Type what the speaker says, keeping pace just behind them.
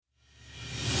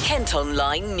Kent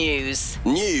Online News.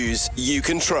 News you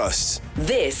can trust.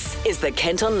 This is the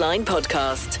Kent Online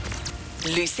Podcast.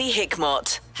 Lucy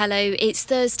Hickmott. Hello, it's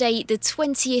Thursday the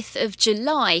 20th of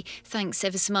July. Thanks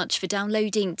ever so much for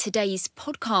downloading today's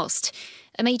podcast.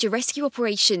 A major rescue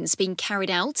operation's been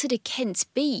carried out at a Kent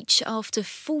beach after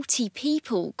 40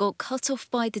 people got cut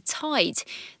off by the tide.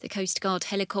 The Coast Guard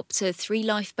helicopter, 3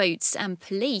 lifeboats and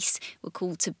police were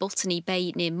called to Botany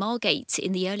Bay near Margate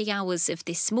in the early hours of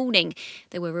this morning.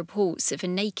 There were reports of a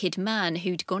naked man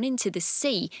who'd gone into the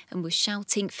sea and was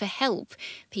shouting for help.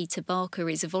 Peter Barker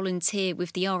is a volunteer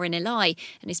with the RNLI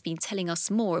and has been telling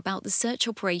us more about the search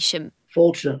operation.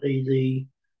 Fortunately,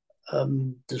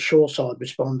 the shoreside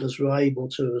responders were able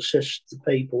to assist the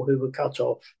people who were cut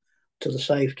off to the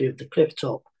safety of the cliff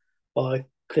top by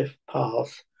cliff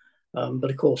path. But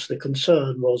of course, the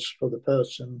concern was for the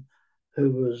person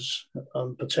who was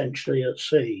potentially at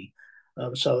sea.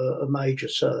 So a major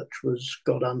search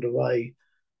got underway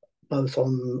both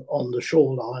on the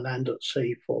shoreline and at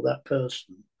sea for that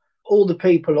person. All the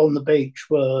people on the beach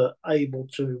were able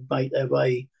to make their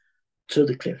way to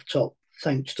the cliff top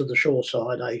thanks to the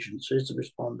shoreside agencies, the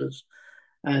responders.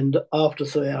 And after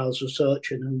 3 hours of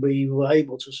searching, and we were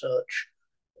able to search,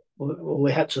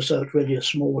 we had to search really a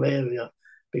small area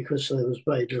because there was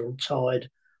very little tide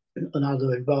and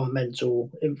other environmental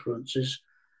influences.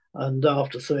 And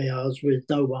after 3 hours, with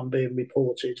no one being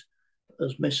reported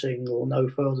as missing or no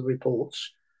further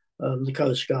reports, the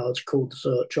Coast Guards called the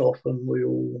search off and we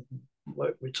all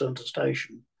returned to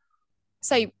station.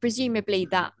 So presumably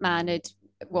that man had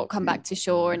come back to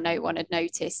shore and no one had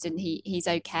noticed and he's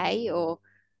okay, or?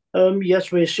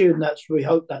 Yes, we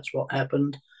hope that's what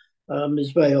happened.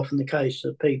 It's very often the case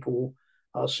that people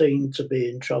are seen to be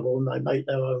in trouble and they make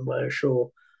their own way ashore.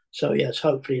 So yes,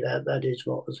 hopefully that is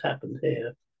what has happened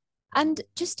here. And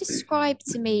just describe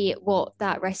to me what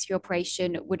that rescue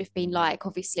operation would have been like.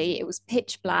 Obviously, it was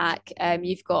pitch black.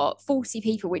 You've got 40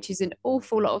 people, which is an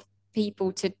awful lot of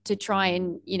people to try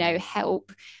and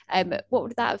help. What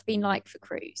would that have been like for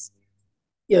crews?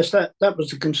 Yes, that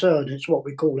was the concern. It's what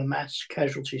we call a mass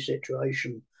casualty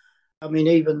situation. I mean,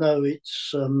 even though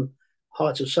it's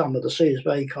height of summer, the sea is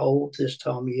very cold this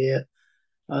time of year,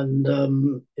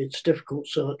 and it's difficult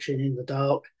searching in the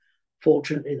dark.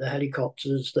 Fortunately, the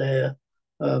helicopter's there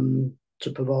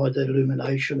to provide the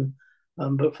illumination,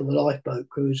 but for the lifeboat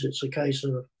crews, it's a case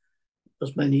of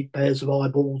as many pairs of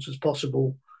eyeballs as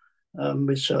possible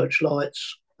with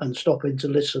searchlights and stopping to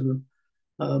listen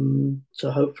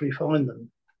to hopefully find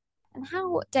them. And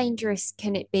how dangerous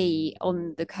can it be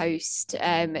on the coast?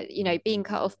 Being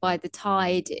cut off by the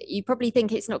tide, you probably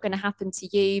think it's not going to happen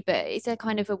to you, but is there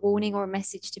kind of a warning or a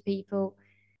message to people?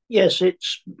 Yes,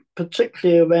 it's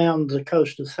particularly around the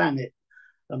coast of Thanet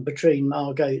and between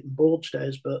Margate and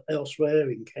Broadstairs, but elsewhere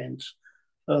in Kent,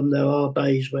 there are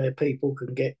bays where people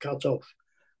can get cut off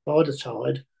by the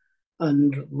tide.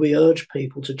 And we urge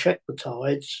people to check the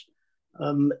tides.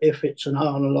 If it's an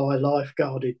RNLI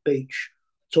lifeguarded beach,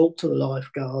 talk to the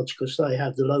lifeguards because they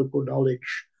have the local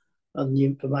knowledge and the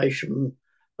information.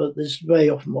 But this is very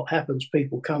often what happens.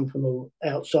 People come from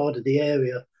outside of the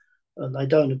area and they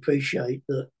don't appreciate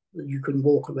that you can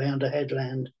walk around a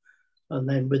headland and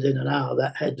then within an hour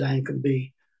that headland can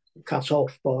be cut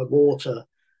off by water.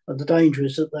 And the danger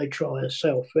is that they try a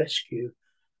self-rescue.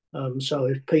 So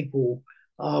if people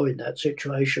are in that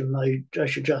situation, they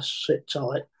should just sit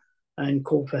tight and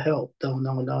call for help. Dial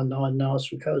 999 and ask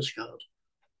for Coast Guard.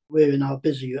 We're in our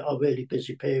really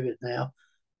busy period now,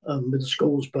 with the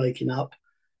schools breaking up.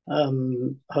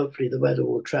 Hopefully the weather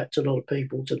will attract a lot of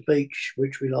people to the beach,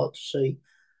 which we like to see.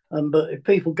 But if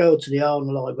people go to the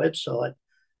RNLI website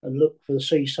and look for the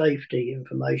sea safety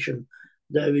information,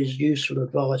 there is useful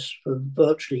advice for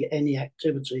virtually any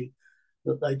activity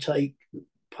that they take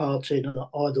part in,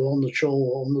 either on the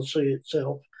shore or on the sea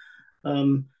itself.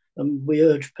 And we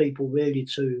urge people really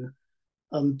to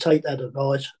take that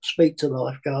advice, speak to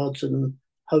lifeguards, and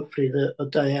hopefully a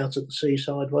day out at the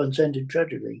seaside won't end in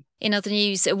tragedy. In other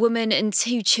news, a woman and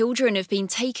 2 children have been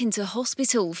taken to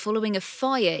hospital following a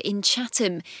fire in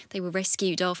Chatham. They were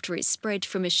rescued after it spread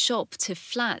from a shop to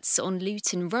flats on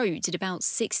Luton Road at about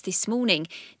 6 this morning.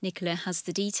 Nicola has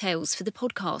the details for the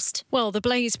podcast. Well, the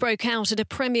blaze broke out at a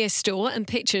Premier store and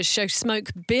pictures show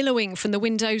smoke billowing from the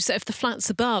windows of the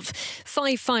flats above.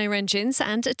 5 fire engines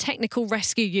and a technical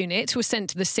rescue unit were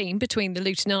sent to the scene between the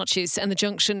Luton Arches and the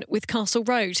junction with Castle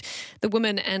Road. The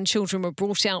woman and children were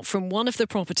brought out from one of the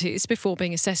properties before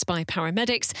being assessed by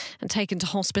paramedics and taken to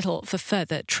hospital for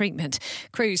further treatment.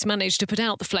 Crews managed to put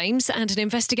out the flames and an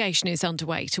investigation is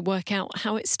underway to work out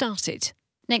how it started.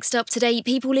 Next up today,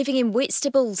 people living in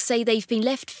Whitstable say they've been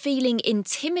left feeling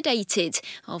intimidated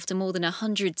after more than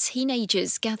 100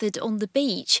 teenagers gathered on the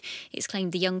beach. It's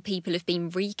claimed the young people have been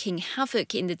wreaking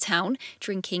havoc in the town,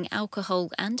 drinking alcohol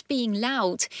and being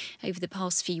loud. Over the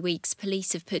past few weeks,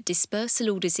 police have put dispersal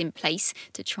orders in place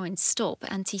to try and stop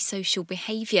antisocial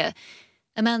behaviour.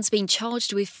 A man's been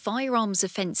charged with firearms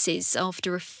offences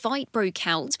after a fight broke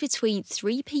out between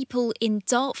three people in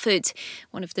Dartford.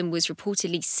 One of them was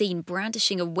reportedly seen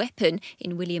brandishing a weapon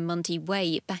in William Mundy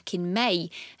Way back in May.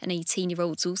 An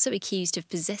 18-year-old's also accused of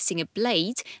possessing a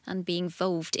blade and being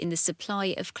involved in the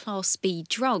supply of Class B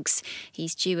drugs.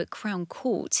 He's due at Crown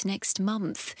Court next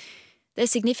month.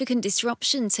 There's significant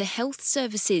disruption to health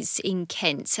services in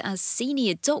Kent as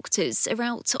senior doctors are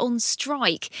out on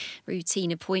strike.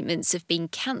 Routine appointments have been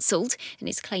cancelled and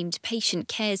it's claimed patient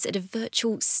care's at a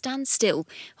virtual standstill.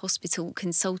 Hospital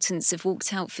consultants have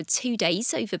walked out for 2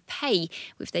 days over pay,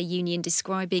 with their union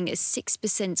describing a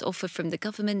 6% offer from the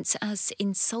government as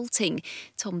insulting.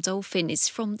 Tom Dolphin is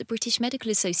from the British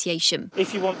Medical Association.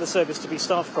 If you want the service to be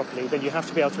staffed properly, then you have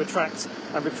to be able to attract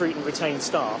and recruit and retain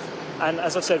staff. And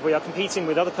as I've said, we are competing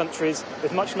with other countries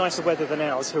with much nicer weather than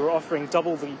ours who are offering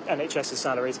double the NHS's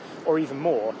salaries or even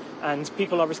more, and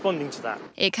people are responding to that.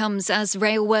 It comes as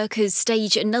rail workers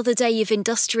stage another day of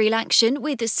industrial action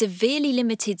with a severely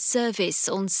limited service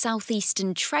on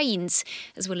southeastern trains.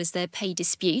 As well as their pay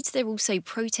dispute, they're also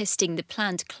protesting the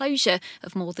planned closure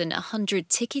of more than 100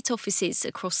 ticket offices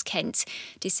across Kent.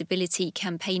 Disability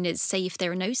campaigners say if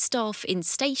there are no staff in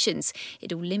stations,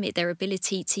 it'll limit their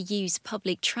ability to use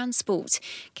public transport.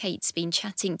 Kate's been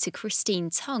chatting to Christine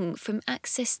Tongue from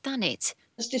Access Thanet.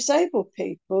 As disabled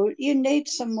people, you need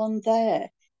someone there.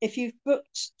 If you've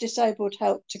booked disabled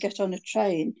help to get on a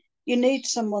train, you need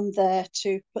someone there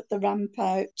to put the ramp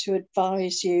out, to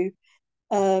advise you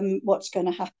what's going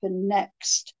to happen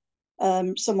next.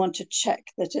 Someone to check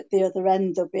that at the other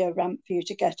end there'll be a ramp for you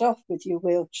to get off with your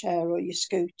wheelchair or your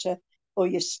scooter or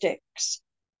your sticks.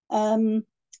 And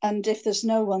if there's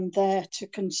no one there to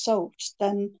consult,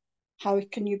 then how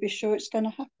can you be sure it's going to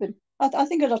happen? I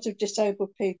think a lot of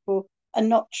disabled people are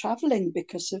not travelling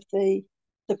because of the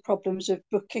problems of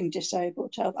booking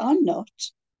disabled help. I'm not.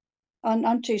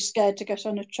 I'm too scared to get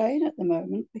on a train at the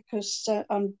moment because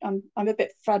I'm a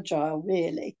bit fragile,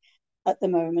 really, at the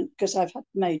moment because I've had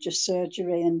major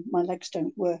surgery and my legs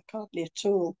don't work hardly at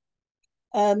all.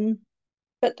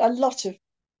 But a lot of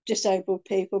disabled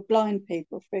people, blind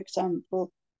people, for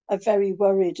example, are very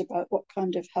worried about what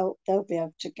kind of help they'll be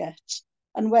able to get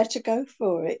and where to go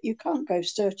for it. You can't go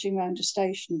searching around a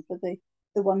station for the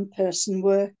one person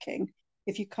working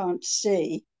if you can't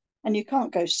see, and you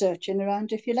can't go searching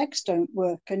around if your legs don't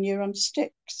work and you're on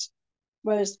sticks.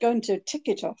 Whereas going to a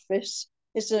ticket office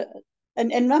is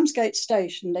in Ramsgate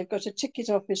Station, they've got a ticket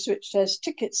office which says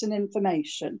tickets and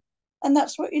information, and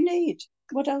that's what you need.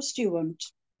 What else do you want?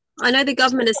 I know the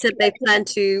government has said they plan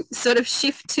to sort of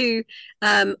shift to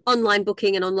online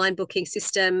booking and online booking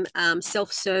system,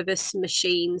 self-service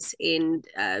machines in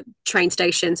train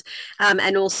stations,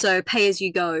 and also pay as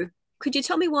you go. Could you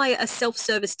tell me why a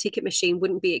self-service ticket machine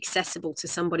wouldn't be accessible to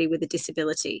somebody with a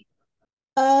disability?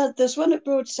 There's one at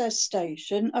Broadstairs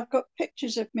Station. I've got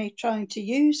pictures of me trying to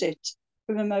use it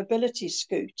from a mobility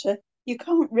scooter. You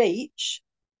can't reach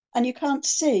and you can't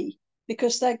see,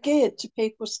 because they're geared to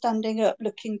people standing up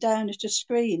looking down at a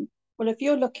screen. Well, if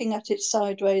you're looking at it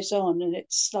sideways on and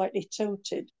it's slightly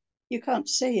tilted, you can't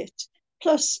see it.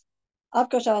 Plus, I've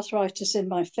got arthritis in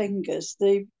my fingers.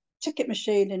 The ticket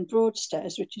machine in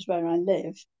Broadstairs, which is where I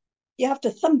live, you have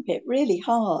to thump it really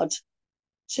hard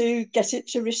to get it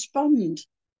to respond.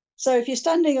 So if you're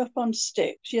standing up on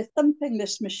sticks, you're thumping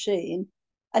this machine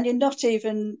and you're not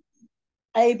even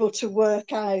able to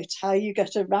work out how you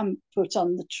get a ramp put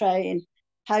on the train,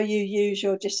 how you use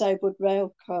your disabled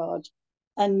rail card,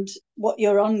 and what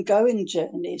your ongoing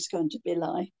journey is going to be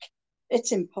like.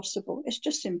 It's impossible. It's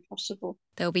just impossible.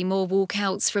 There'll be more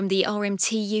walkouts from the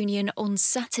RMT union on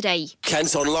Saturday.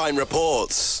 Kent Online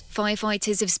reports.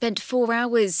 Firefighters have spent 4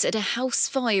 hours at a house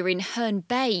fire in Herne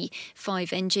Bay.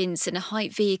 5 engines and a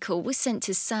height vehicle were sent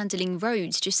to Sanderling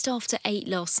Road just after 8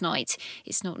 last night.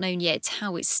 It's not known yet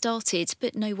how it started,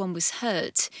 but no one was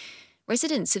hurt.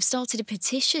 Residents have started a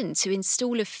petition to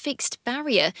install a fixed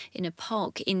barrier in a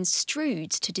park in Strood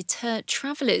to deter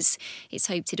travellers. It's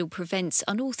hoped it'll prevent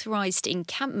unauthorised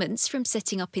encampments from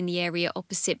setting up in the area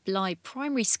opposite Bly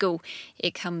Primary School.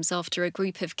 It comes after a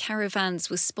group of caravans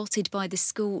was spotted by the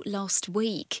school last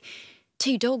week.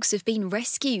 2 dogs have been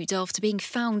rescued after being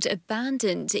found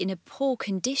abandoned in a poor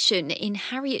condition in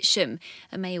Harrietsham.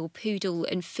 A male poodle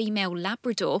and female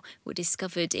Labrador were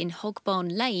discovered in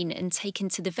Hogbarn Lane and taken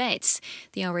to the vets.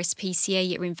 The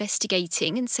RSPCA are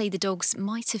investigating and say the dogs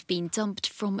might have been dumped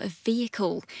from a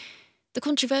vehicle. The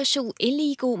controversial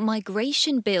illegal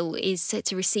migration bill is set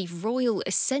to receive royal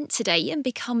assent today and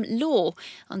become law.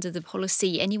 Under the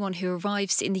policy, anyone who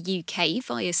arrives in the UK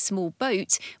via small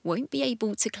boat won't be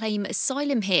able to claim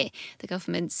asylum here. The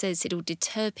government says it'll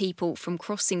deter people from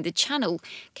crossing the Channel.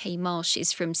 Kay Marsh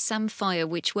is from Samphire,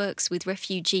 which works with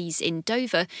refugees in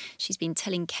Dover. She's been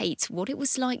telling Kate what it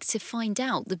was like to find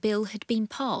out the bill had been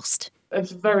passed.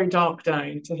 It's a very dark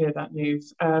day to hear that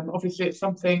news. Obviously, it's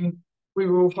something we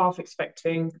were all half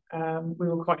expecting. We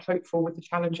were quite hopeful with the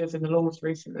challenges in the laws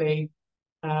recently.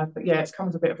 But yeah, it's come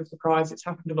as a bit of a surprise. It's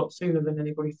happened a lot sooner than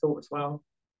anybody thought as well.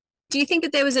 Do you think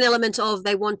that there was an element of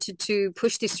they wanted to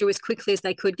push this through as quickly as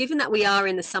they could, given that we are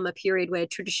in the summer period where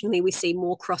traditionally we see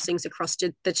more crossings across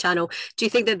the Channel? Do you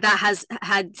think that that has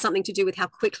had something to do with how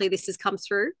quickly this has come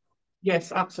through?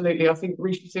 Yes, absolutely. I think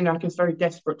Rishi Sunak is very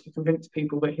desperate to convince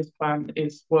people that his plan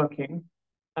is working.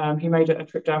 He made a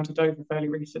trip down to Dover fairly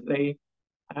recently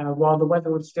while the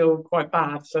weather was still quite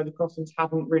bad, so the crossings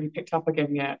haven't really picked up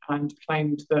again yet, and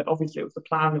claimed that obviously it was the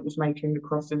plan that was making the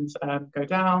crossings go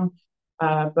down.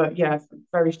 But yeah,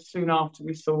 very soon after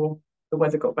we saw the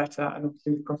weather got better and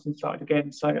obviously the crossings started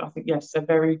again. So I think, yes, they're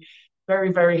very,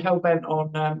 very, very hell-bent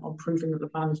on proving that the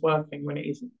plan is working when it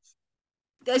isn't.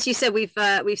 As you said,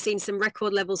 we've seen some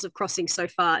record levels of crossing so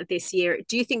far this year.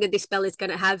 Do you think that this bill is going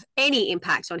to have any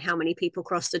impact on how many people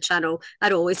cross the Channel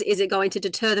at all? Is it going to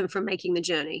deter them from making the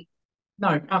journey?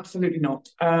 No, absolutely not.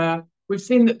 We've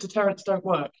seen that deterrents don't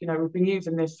work. We've been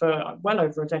using this for well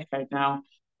over a decade now,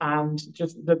 and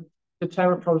just the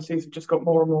deterrent policies have just got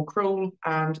more and more cruel,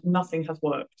 and nothing has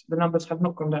worked. The numbers have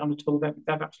not gone down at all. They've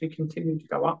actually continued to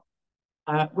go up.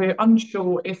 We're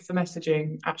unsure if the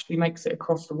messaging actually makes it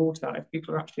across the water, if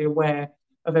people are actually aware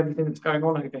of everything that's going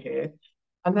on over here.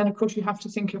 And then, of course, you have to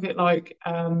think of it like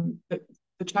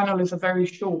the Channel is a very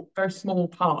short, very small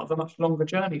part of a much longer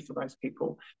journey for most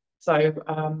people. So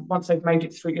once they've made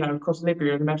it through, across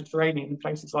Libya and the Mediterranean and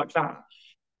places like that,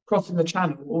 crossing the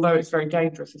Channel, although it's very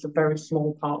dangerous, is a very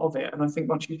small part of it. And I think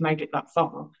once you've made it that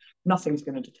far, nothing's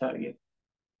going to deter you.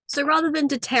 So rather than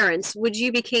deterrence, would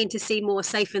you be keen to see more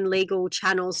safe and legal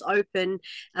channels open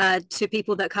to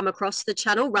people that come across the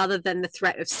Channel rather than the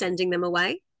threat of sending them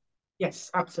away?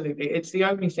 Yes, absolutely. It's the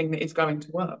only thing that is going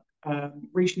to work.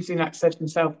 Rishi Sunak said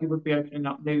himself he would be opening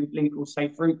up new legal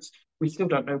safe routes. We still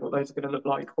don't know what those are going to look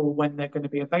like or when they're going to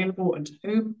be available and to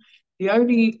whom. The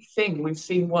only thing we've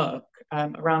seen work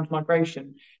around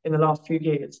migration in the last few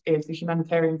years is the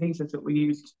humanitarian visas that we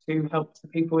used to help the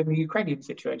people in the Ukrainian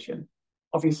situation.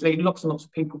 Obviously, lots and lots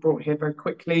of people brought here very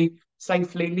quickly,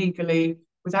 safely, legally,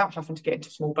 without having to get into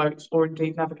small boats or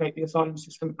indeed navigate the asylum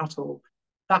system at all.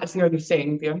 That is the only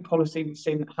thing, the only policy we've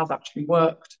seen that has actually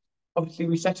worked. Obviously,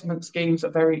 resettlement schemes are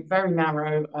very, very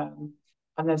narrow,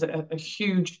 and there's a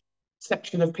huge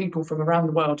section of people from around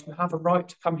the world who have a right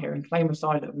to come here and claim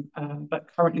asylum, but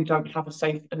currently don't have a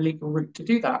safe and legal route to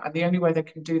do that. And the only way they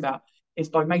can do that is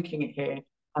by making it here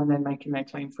and then making their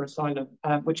claim for asylum,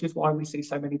 which is why we see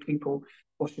so many people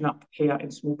washing up here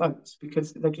in small boats,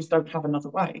 because they just don't have another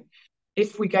way.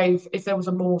 If there was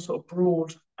a more sort of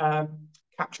broad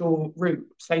catch-all route,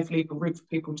 safe legal route for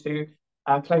people to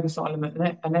claim asylum at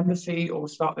an embassy or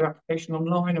start their application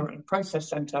online or at a process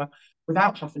centre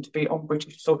without having to be on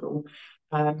British soil,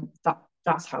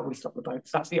 that's how we stop the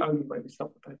boats. That's the only way we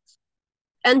stop the boats.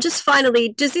 And just finally,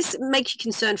 does this make you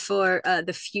concerned for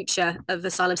the future of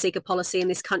asylum seeker policy in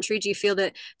this country? Do you feel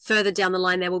that further down the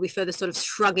line there will be further sort of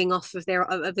shrugging off of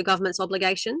the government's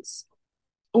obligations?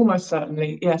 Almost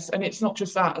certainly, yes. And it's not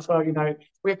just that as well,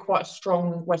 we're quite a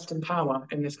strong Western power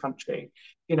in this country,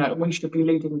 and we should be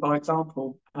leading by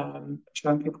example,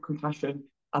 showing people compassion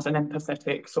as an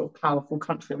empathetic, sort of powerful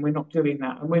country, and we're not doing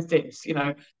that. And with this,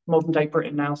 modern day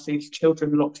Britain now sees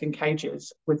children locked in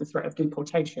cages with the threat of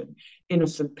deportation,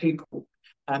 innocent people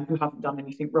who haven't done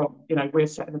anything wrong. We're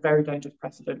setting a very dangerous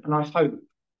precedent, and I hope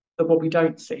that what we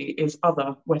don't see is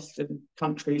other Western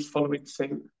countries following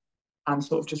suit and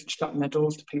sort of just shutting their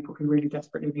doors to people who really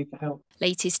desperately need the help.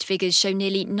 Latest figures show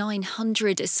nearly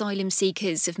 900 asylum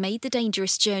seekers have made the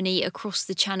dangerous journey across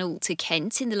the Channel to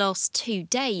Kent in the last 2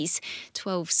 days.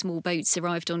 12 small boats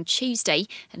arrived on Tuesday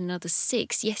and another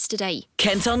 6 yesterday.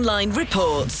 Kent Online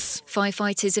reports.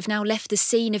 Firefighters have now left the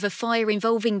scene of a fire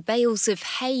involving bales of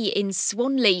hay in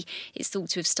Swanley. It's thought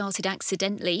to have started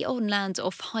accidentally on land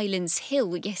off Highlands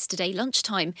Hill yesterday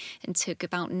lunchtime and took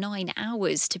about 9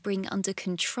 hours to bring under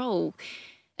control. Council.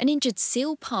 An injured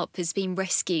seal pup has been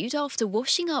rescued after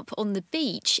washing up on the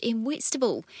beach in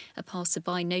Whitstable. A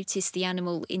passerby noticed the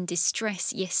animal in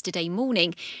distress yesterday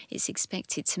morning. It's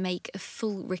expected to make a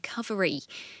full recovery.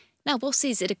 Now,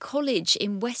 bosses at a college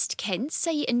in West Kent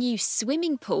say a new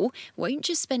swimming pool won't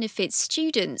just benefit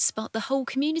students, but the whole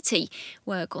community.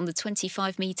 Work on the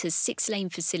 25-metre 6-lane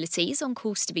facility is on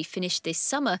course to be finished this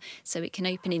summer, so it can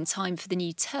open in time for the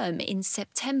new term in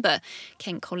September.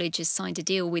 Kent College has signed a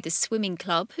deal with a swimming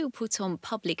club who'll put on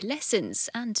public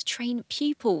lessons and train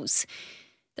pupils.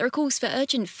 There are calls for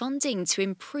urgent funding to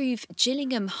improve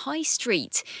Gillingham High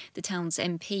Street. The town's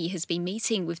MP has been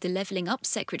meeting with the Levelling Up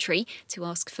Secretary to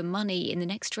ask for money in the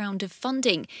next round of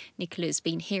funding. Nicola's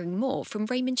been hearing more from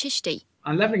Raymond Chishti.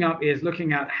 And Levelling Up is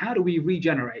looking at how do we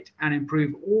regenerate and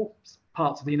improve all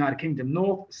parts of the United Kingdom,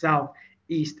 north, south,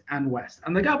 east and west.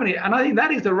 And the government, and I think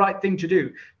that is the right thing to do,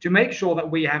 to make sure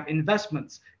that we have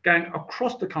investments going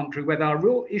across the country where there are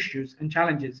real issues and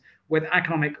challenges with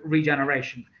economic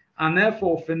regeneration. And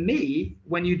therefore, for me,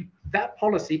 that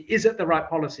policy, is it the right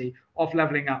policy of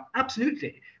levelling up?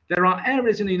 Absolutely. There are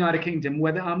areas in the United Kingdom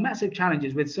where there are massive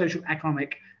challenges with social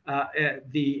economic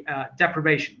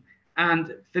deprivation.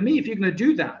 And for me, if you're going to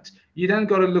do that, you then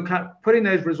got to look at putting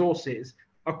those resources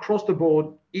across the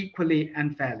board equally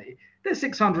and fairly. There's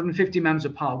 650 members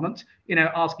of parliament,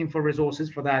 asking for resources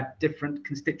for their different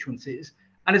constituencies.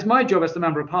 And it's my job as the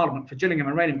Member of Parliament for Gillingham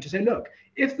and Rainham to say, look,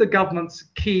 if the government's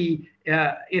key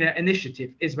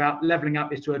initiative is about levelling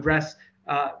up, is to address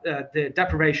the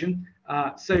deprivation,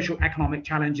 social economic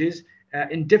challenges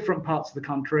in different parts of the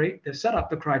country, they've set up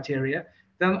the criteria,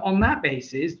 then on that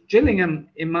basis, Gillingham,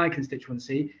 in my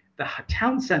constituency, the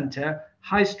town centre,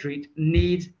 High Street,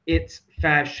 needs its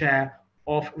fair share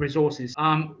of resources.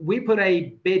 We put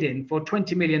a bid in for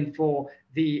 20 million for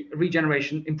the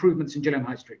regeneration improvements in Gillingham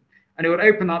High Street. And it would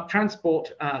open up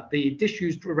transport, the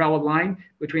disused rail line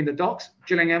between the docks,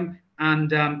 Gillingham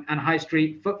and High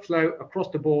Street, foot flow across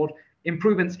the board,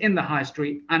 improvements in the High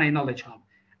Street and a knowledge hub.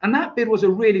 And that bid was a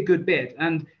really good bid.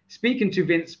 And speaking to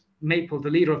Vince Maple, the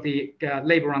leader of the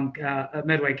Labour-run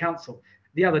Medway Council,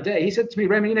 the other day, he said to me,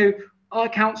 Raymond, our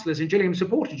councillors in Gillingham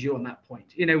supported you on that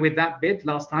point, with that bid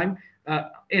last time,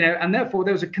 and therefore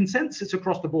there was a consensus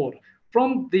across the board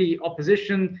from the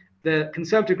opposition, the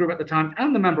Conservative group at the time,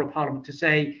 and the Member of Parliament to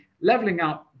say, levelling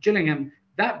up Gillingham,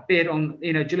 that bid on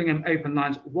Gillingham open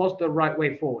lines was the right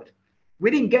way forward. We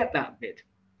didn't get that bid,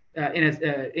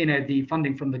 the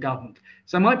funding from the government.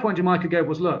 So my point to Michael Gove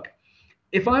was, look,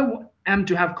 if I am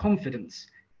to have confidence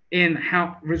in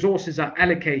how resources are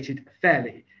allocated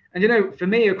fairly, and for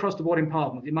me across the board in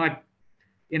Parliament, in my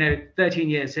 13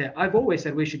 years here, I've always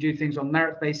said we should do things on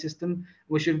merit-based system.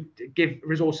 We should give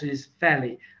resources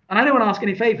fairly. And I don't want to ask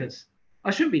any favours.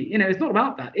 I shouldn't be. It's not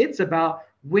about that. It's about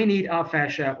we need our fair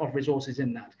share of resources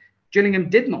in that. Gillingham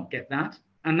did not get that.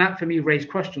 And that, for me, raised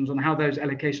questions on how those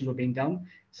allocations were being done.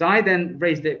 So I then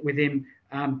raised it with him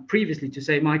previously to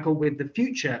say, Michael, with the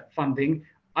future funding,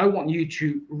 I want you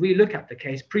to relook at the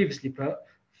case previously put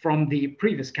from the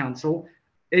previous council,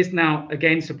 is now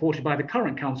again supported by the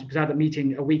current council, because I had a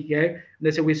meeting a week ago. And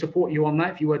they said, we support you on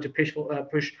that if you were to push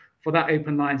for that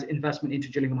open lines investment into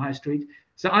Gillingham High Street.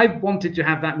 So I wanted to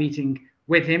have that meeting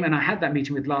with him, and I had that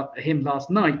meeting with him last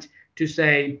night to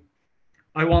say,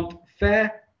 I want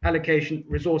fair allocation,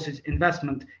 resources,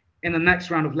 investment in the next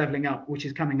round of levelling up, which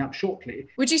is coming up shortly.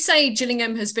 Would you say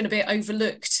Gillingham has been a bit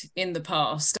overlooked in the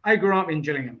past? I grew up in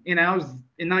Gillingham. I was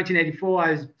in 1984,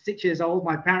 I was 6 years old.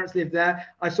 My parents lived there.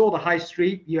 I saw the High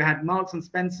Street. You had Marks and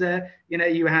Spencer,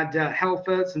 you had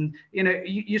Helferts, and,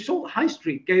 you saw the High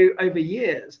Street go over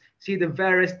years, see the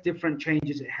various different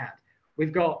changes it had.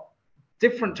 We've got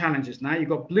different challenges now. You've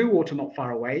got Blue Water not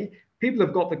far away. People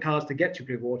have got the cars to get to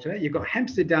Blue Water. You've got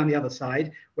Hempstead down the other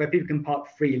side where people can park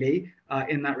freely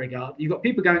in that regard. You've got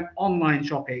people going online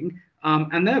shopping.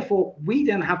 And therefore, we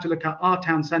then have to look at our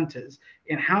town centres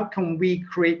and how can we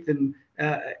create them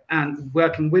and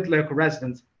working with local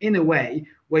residents in a way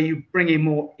where you bring in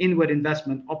more inward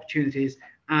investment opportunities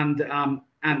and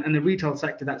the retail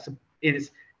sector that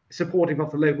is supportive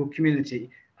of the local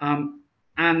community.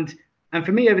 And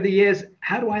for me, over the years,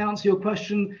 how do I answer your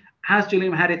question? Has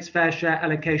Gillingham had its fair share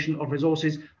allocation of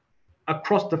resources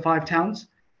across the 5 towns?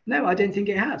 No, I don't think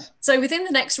it has. So within the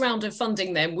next round of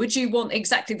funding then, would you want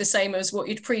exactly the same as what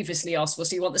you'd previously asked for?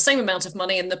 So you want the same amount of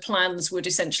money and the plans would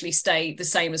essentially stay the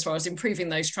same as far as improving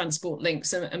those transport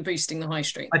links and boosting the high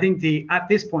street? I think at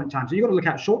this point in time, so you've got to look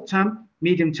at short term,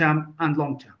 medium term and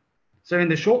long term. So in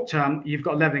the short term, you've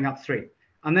got levelling up 3.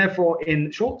 And therefore in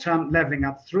short term levelling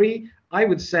up 3, I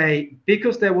would say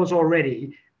because there was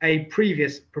already a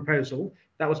previous proposal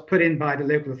that was put in by the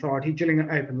local authority,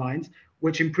 Gillingham Open Lines,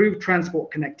 which improved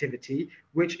transport connectivity,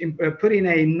 which put in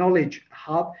a knowledge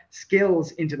hub,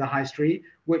 skills into the high street,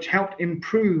 which helped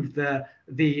improve the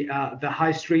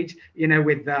high street,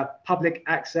 with public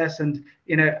access and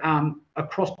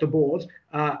across the board,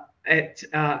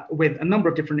 with a number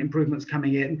of different improvements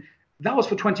coming in. That was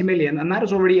for 20 million, and that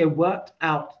is already a worked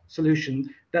out solution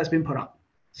that's been put up.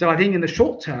 So I think in the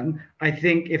short term, I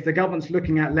think if the government's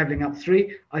looking at levelling up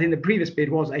 3, I think the previous bid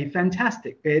was a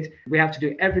fantastic bid. We have to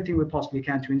do everything we possibly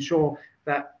can to ensure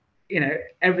that,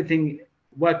 everything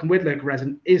working with local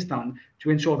residents is done to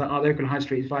ensure that our local high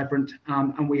street is vibrant,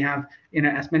 and we have,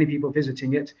 as many people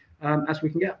visiting it as we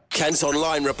can get. Kent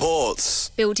Online reports.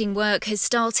 Building work has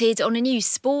started on a new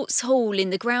sports hall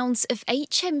in the grounds of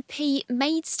HMP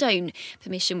Maidstone.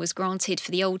 Permission was granted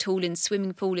for the old hall and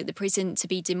swimming pool at the prison to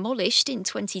be demolished in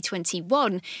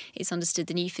 2021. It's understood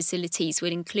the new facilities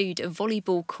will include a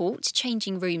volleyball court,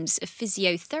 changing rooms, a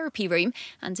physiotherapy room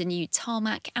and a new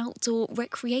tarmac outdoor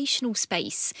recreational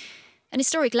space. An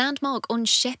historic landmark on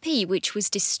Sheppey, which was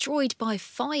destroyed by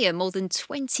fire more than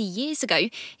 20 years ago,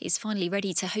 is finally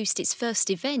ready to host its first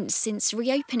event since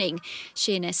reopening.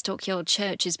 Sheerness Stockyard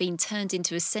Church has been turned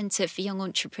into a centre for young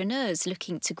entrepreneurs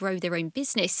looking to grow their own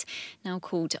business. Now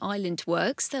called Island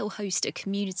Works, they'll host a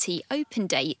community open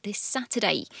day this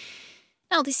Saturday.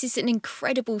 Now, this is an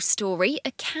incredible story.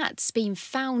 A cat's been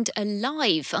found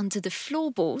alive under the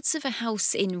floorboards of a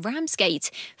house in Ramsgate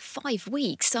 5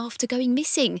 weeks after going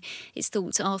missing. It's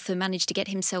thought Arthur managed to get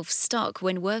himself stuck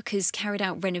when workers carried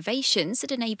out renovations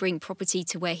at a neighbouring property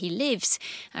to where he lives.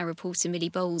 Our reporter Millie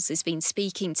Bowles has been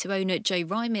speaking to owner Joe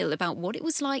Rymil about what it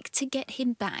was like to get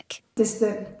him back. Just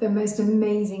the most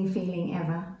amazing feeling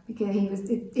ever, because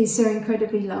he's so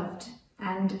incredibly loved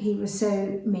and he was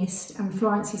so missed, and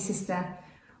Florence, his sister,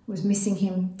 was missing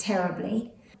him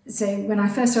terribly. So when I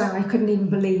first saw him, I couldn't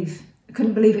believe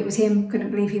it was him,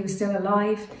 couldn't believe he was still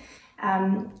alive.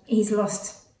 He's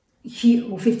lost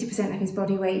 50% of his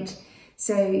body weight.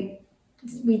 So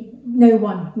no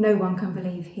one can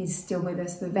believe he's still with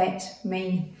us. The vet,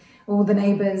 me, all the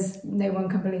neighbours, no one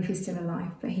can believe he's still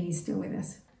alive, but he's still with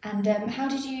us. And how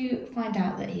did you find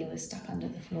out that he was stuck under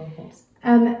the floorboards?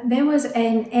 There was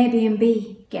an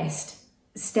Airbnb guest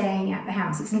staying at the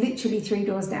house. It's literally 3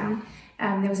 doors down.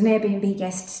 There was an Airbnb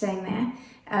guest staying there,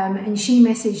 and she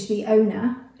messaged the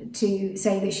owner to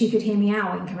say that she could hear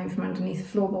meowing coming from underneath the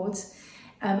floorboards.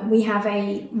 We have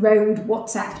a road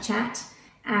WhatsApp chat,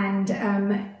 and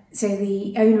so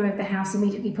the owner of the house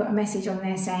immediately put a message on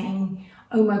there saying,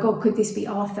 "Oh my God, could this be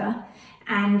Arthur?"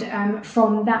 And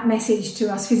from that message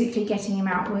to us physically getting him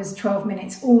out was 12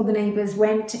 minutes. All the neighbours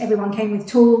went, everyone came with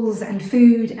tools and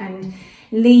food, and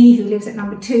Lee, who lives at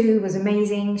number 2, was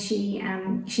amazing. She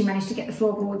managed to get the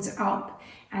floorboards up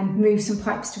and move some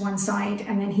pipes to one side,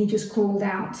 and then he just crawled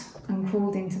out and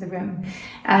crawled into the room.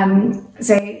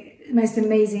 So most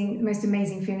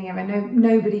amazing feeling ever.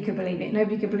 Nobody could believe it.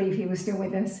 Nobody could believe he was still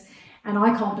with us, and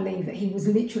I can't believe that he was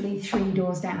literally 3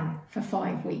 doors down for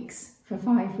 5 weeks.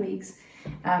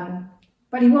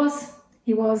 But he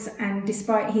was, and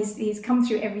despite he's come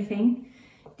through everything,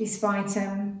 despite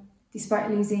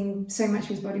losing so much of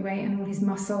his body weight and all his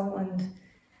muscle and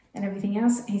everything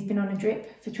else, he's been on a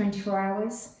drip for 24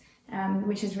 hours,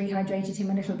 which has rehydrated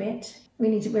him a little bit.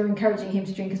 We're encouraging him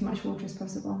to drink as much water as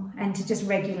possible and to just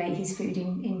regulate his food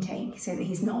intake so that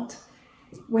he's not.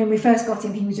 When we first got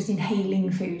him, he was just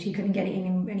inhaling food. He couldn't get it in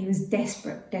him, and he was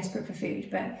desperate for food.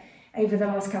 But over the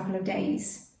last couple of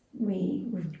days,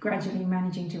 we're gradually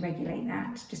managing to regulate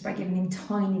that just by giving him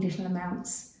tiny little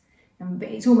amounts. But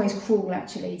it's almost cruel,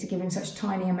 actually, to give him such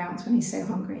tiny amounts when he's so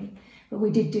hungry. But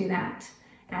we did do that,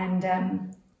 and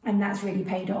that's really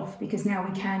paid off, because now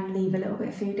we can leave a little bit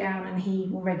of food down and he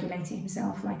will regulate it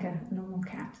himself like a normal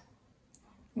cat.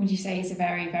 Would you say he's a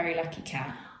very, very lucky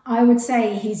cat? I would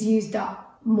say he's used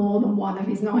up more than one of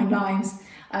his 9 lives.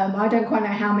 I don't quite know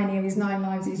how many of his 9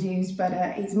 lives he's used, but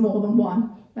it's more than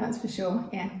one, that's for sure,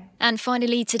 yeah. And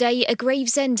finally today, a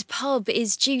Gravesend pub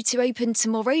is due to open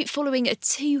tomorrow following a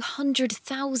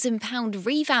 £200,000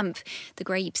 revamp. The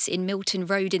Grapes in Milton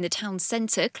Road in the town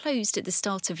centre closed at the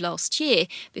start of last year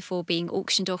before being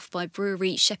auctioned off by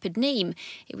brewery Shepherd Neame.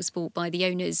 It was bought by the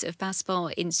owners of Bass Bar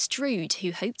in Strood,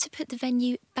 who hope to put the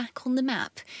venue back on the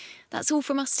map. That's all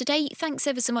from us today. Thanks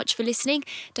ever so much for listening.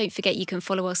 Don't forget you can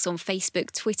follow us on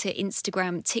Facebook, Twitter,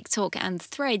 Instagram, TikTok and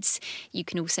Threads. You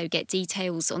can also get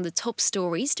details on the top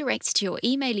stories direct to your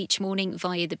email each morning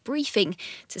via the briefing.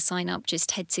 To sign up,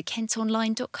 just head to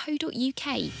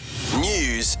kentonline.co.uk.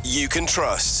 News you can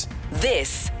trust.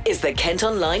 This is the Kent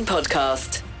Online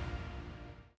Podcast.